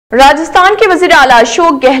राजस्थान के वजीर आला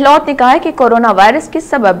अशोक गहलोत ने कहा है कि कोरोना वायरस के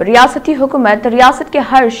सबब रियासती हुकूमत रियासत के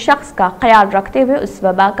हर शख्स का ख्याल रखते हुए उस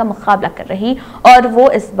वबा का मुकाबला कर रही और वो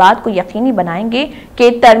इस बात को यकीनी बनाएंगे कि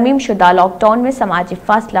तरमीम शुदा लॉकडाउन में समाजी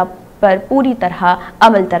फासला पर पूरी तरह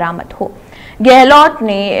अमल दरामद हो। गहलोत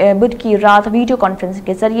ने बुध की रात वीडियो कॉन्फ्रेंसिंग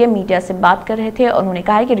के जरिए मीडिया से बात कर रहे थे और उन्होंने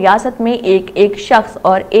कहा कि रियासत में एक एक शख्स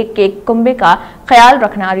और एक एक कुंबे का ख्याल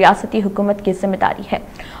रखना रियासती हुकूमत की जिम्मेदारी है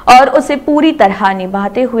और उसे पूरी तरह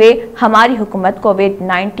निभाते हुए हमारी हुकूमत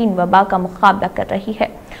कोविड-19 वबा का मुकाबला कर रही है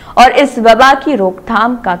और इस वबा की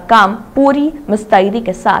रोकथाम का काम पूरी मुस्तैदी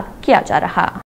के साथ किया जा रहा है।